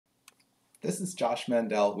This is Josh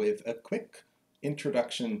Mandel with a quick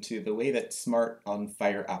introduction to the way that smart on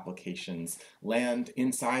FHIR applications land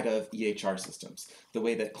inside of EHR systems, the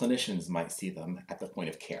way that clinicians might see them at the point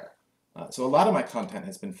of care. So a lot of my content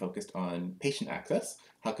has been focused on patient access.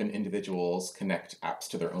 How can individuals connect apps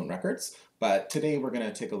to their own records? But today we're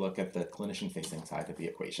going to take a look at the clinician-facing side of the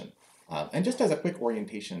equation. And just as a quick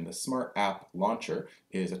orientation, the Smart App Launcher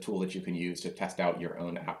is a tool that you can use to test out your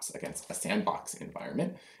own apps against a sandbox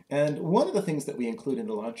environment. And one of the things that we include in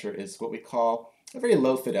the launcher is what we call a very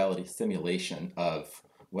low fidelity simulation of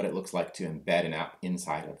what it looks like to embed an app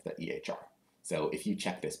inside of the EHR. So if you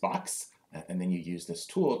check this box, and then you use this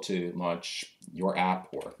tool to launch your app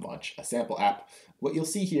or launch a sample app, what you'll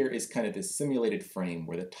see here is kind of this simulated frame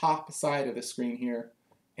where the top side of the screen here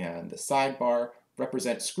and the sidebar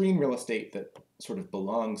represent screen real estate that sort of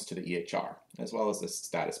belongs to the EHR, as well as the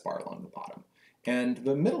status bar along the bottom. And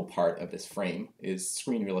the middle part of this frame is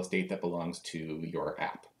screen real estate that belongs to your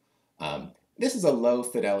app. This is a low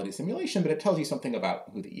fidelity simulation, but it tells you something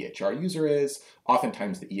about who the EHR user is.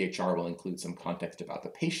 Oftentimes the EHR will include some context about the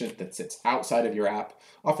patient that sits outside of your app.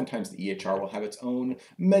 Oftentimes the EHR will have its own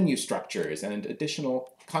menu structures and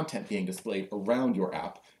additional content being displayed around your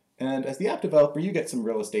app. And as the app developer, you get some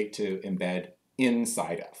real estate to embed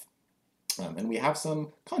inside of. And we have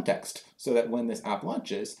some context so that when this app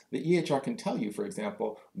launches, the EHR can tell you, for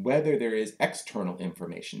example, whether there is external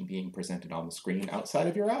information being presented on the screen outside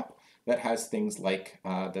of your app that has things like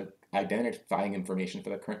the identifying information for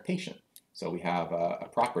the current patient. So we have a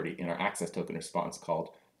property in our access token response called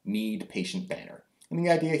need patient banner. And the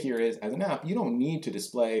idea here is, as an app, you don't need to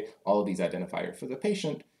display all of these identifiers for the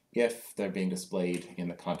patient if they're being displayed in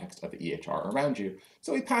the context of the EHR around you.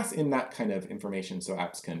 So we pass in that kind of information so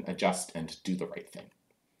apps can adjust and do the right thing.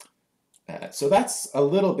 So that's a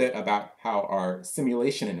little bit about how our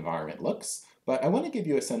simulation environment looks, but I want to give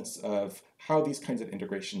you a sense of how these kinds of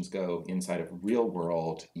integrations go inside of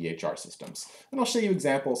real-world EHR systems. And I'll show you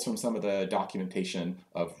examples from some of the documentation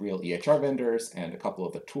of real EHR vendors and a couple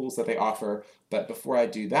of the tools that they offer. But before I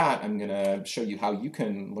do that, I'm going to show you how you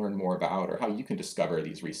can learn more about or how you can discover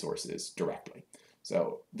these resources directly.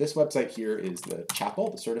 So this website here is the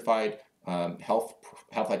CHAPL, the Certified Health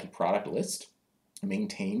IT Product List,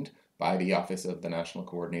 maintained by the Office of the National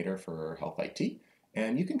Coordinator for Health IT.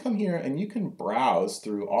 And you can come here and you can browse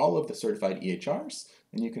through all of the certified EHRs,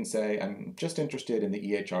 and you can say, I'm just interested in the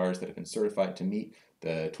EHRs that have been certified to meet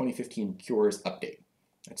the 2015 Cures update.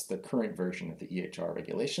 That's the current version of the EHR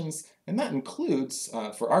regulations, and that includes,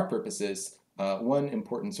 for our purposes, one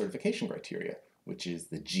important certification criteria, which is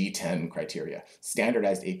the G10 criteria,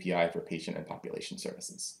 Standardized API for Patient and Population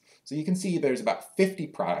Services. So you can see there's about 50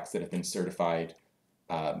 products that have been certified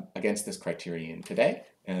against this criterion today.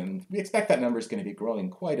 And we expect that number is going to be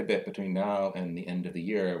growing quite a bit between now and the end of the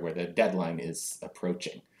year where the deadline is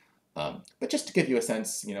approaching. But just to give you a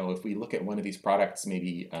sense, if we look at one of these products,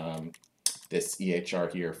 maybe this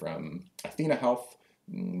EHR here from Athena Health,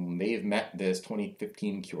 they've met this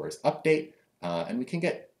 2015 Cures update, and we can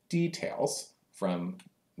get details from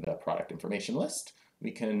the product information list.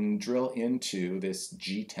 We can drill into this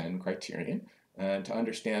G10 criterion and to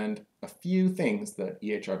understand a few things that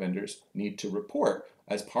EHR vendors need to report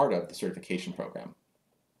as part of the certification program.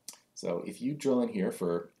 So if you drill in here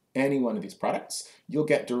for any one of these products, you'll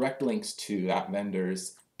get direct links to that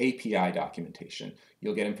vendor's API documentation.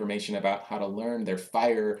 You'll get information about how to learn their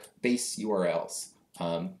FHIR base URLs.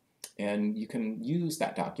 And you can use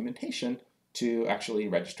that documentation to actually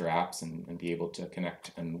register apps and be able to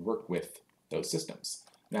connect and work with those systems.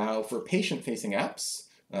 Now, for patient-facing apps,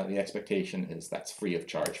 the expectation is that's free of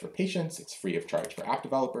charge for patients, it's free of charge for app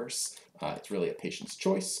developers, it's really a patient's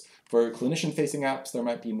choice. For clinician-facing apps, there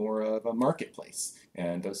might be more of a marketplace,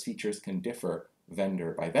 and those features can differ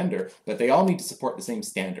vendor by vendor, but they all need to support the same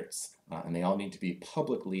standards, and they all need to be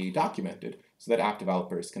publicly documented so that app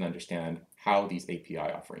developers can understand how these API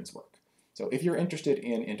offerings work. So if you're interested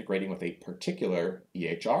in integrating with a particular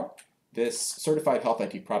EHR, this Certified Health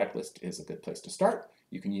IT Product List is a good place to start.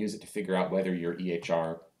 You can use it to figure out whether your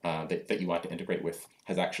EHR that you want to integrate with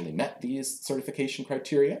has actually met these certification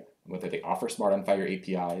criteria, whether they offer smart on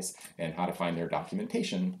FHIR APIs, and how to find their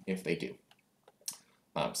documentation if they do.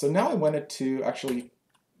 So now I wanted to actually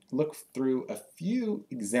look through a few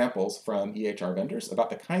examples from EHR vendors about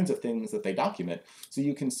the kinds of things that they document so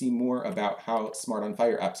you can see more about how smart on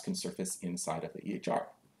FHIR apps can surface inside of the EHR.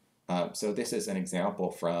 So this is an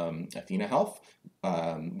example from Athena Health,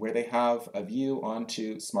 where they have a view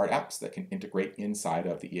onto smart apps that can integrate inside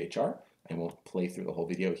of the EHR. I won't play through the whole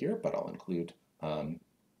video here, but I'll include a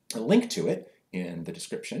link to it in the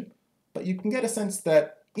description. But you can get a sense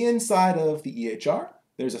that inside of the EHR,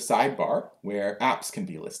 there's a sidebar where apps can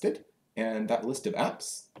be listed, and that list of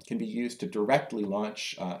apps can be used to directly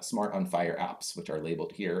launch Smart on FHIR apps, which are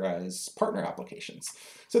labeled here as partner applications.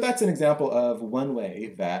 So that's an example of one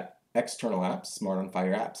way that external apps, Smart on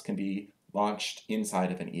FHIR apps, can be launched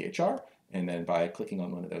inside of an EHR, and then by clicking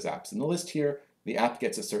on one of those apps in the list here, the app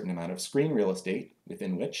gets a certain amount of screen real estate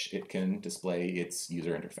within which it can display its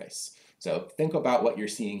user interface. So think about what you're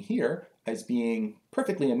seeing here as being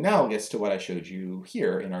perfectly analogous to what I showed you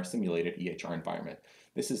here in our simulated EHR environment.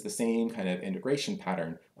 This is the same kind of integration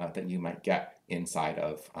pattern that you might get inside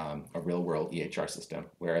of a real-world EHR system,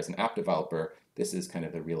 whereas an app developer, this is kind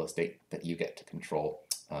of the real estate that you get to control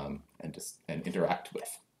and interact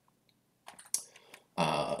with.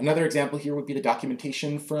 Another example here would be the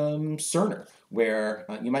documentation from Cerner, where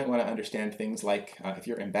you might want to understand things like if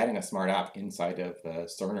you're embedding a smart app inside of the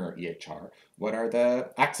Cerner EHR, what are the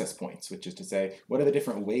access points, which is to say, what are the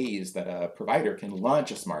different ways that a provider can launch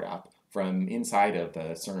a smart app from inside of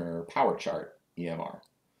the Cerner Power Chart EMR.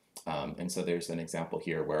 And so there's an example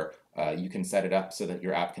here where you can set it up so that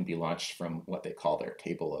your app can be launched from what they call their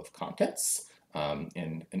table of contents.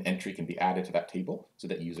 And an entry can be added to that table so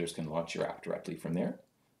that users can launch your app directly from there.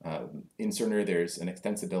 In Cerner, there's an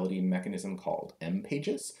extensibility mechanism called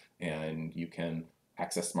mPages, and you can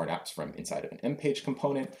access smart apps from inside of an mPage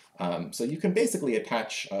component. So you can basically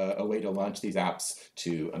attach a way to launch these apps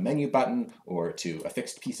to a menu button or to a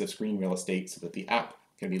fixed piece of screen real estate so that the app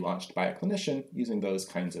can be launched by a clinician using those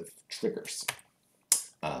kinds of triggers.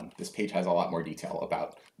 This page has a lot more detail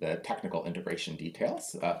about the technical integration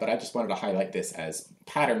details, but I just wanted to highlight this as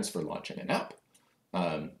patterns for launching an app.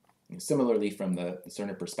 Similarly, from the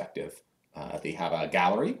Cerner perspective, they have a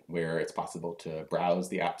gallery where it's possible to browse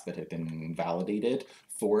the apps that have been validated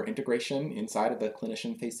for integration inside of the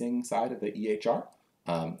clinician-facing side of the EHR.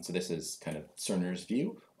 So this is kind of Cerner's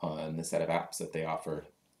view on the set of apps that they offer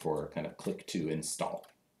for kind of click to install.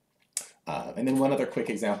 And then one other quick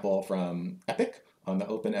example from Epic. On the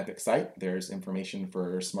Open Epic site, there's information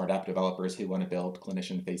for smart app developers who want to build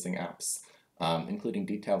clinician-facing apps, including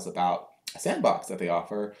details about a sandbox that they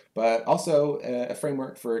offer, but also a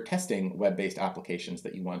framework for testing web-based applications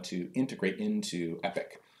that you want to integrate into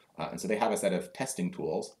Epic. And so they have a set of testing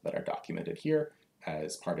tools that are documented here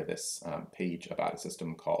as part of this page about a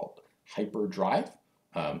system called Hyperdrive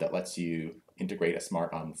that lets you integrate a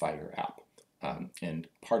Smart on FHIR app. And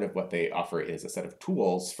part of what they offer is a set of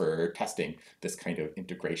tools for testing this kind of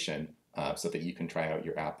integration so that you can try out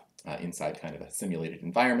your app inside kind of a simulated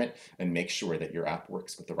environment and make sure that your app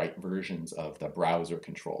works with the right versions of the browser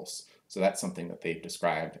controls. So that's something that they've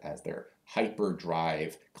described as their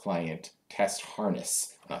Hyperdrive client test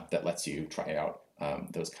harness that lets you try out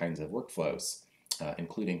those kinds of workflows,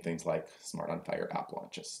 including things like Smart on FHIR app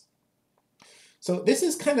launches. So this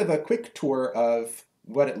is kind of a quick tour of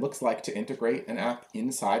what it looks like to integrate an app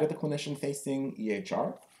inside of the clinician-facing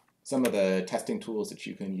EHR, some of the testing tools that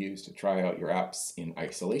you can use to try out your apps in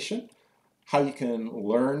isolation, how you can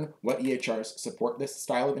learn what EHRs support this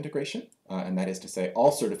style of integration, and that is to say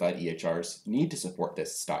all certified EHRs need to support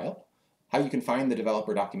this style, how you can find the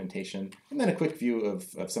developer documentation, and then a quick view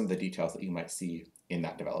of some of the details that you might see in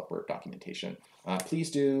that developer documentation. Please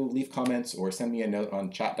do leave comments or send me a note on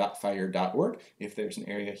chat.fhir.org if there's an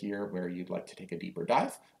area here where you'd like to take a deeper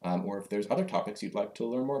dive, or if there's other topics you'd like to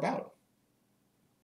learn more about.